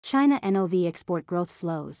China NOV export growth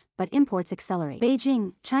slows, but imports accelerate.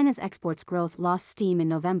 BEIJING, China's exports growth lost steam in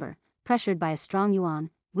November, pressured by a strong yuan,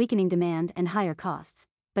 weakening demand and higher costs.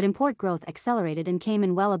 But import growth accelerated and came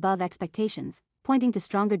in well above expectations, pointing to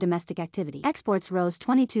stronger domestic activity. Exports rose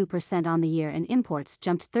 22% on the year and imports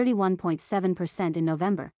jumped 31.7% in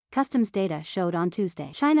November, customs data showed on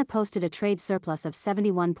Tuesday. China posted a trade surplus of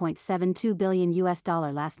 $71.72 billion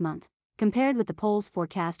last month, compared with the polls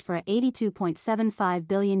forecast for a $82.75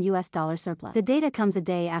 billion surplus. The data comes a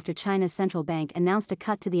day after China's central bank announced a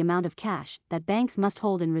cut to the amount of cash that banks must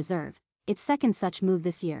hold in reserve, its second such move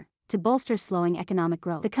this year, to bolster slowing economic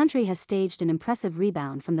growth. The country has staged an impressive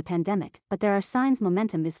rebound from the pandemic, but there are signs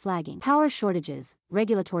momentum is flagging. Power shortages,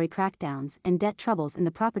 regulatory crackdowns, and debt troubles in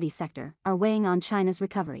the property sector are weighing on China's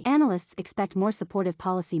recovery. Analysts expect more supportive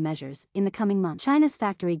policy measures in the coming months. China's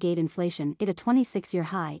factory gate inflation hit a 26-year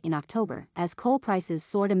high in October as coal prices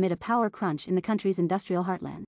soared amid a power crunch in the country's industrial heartland.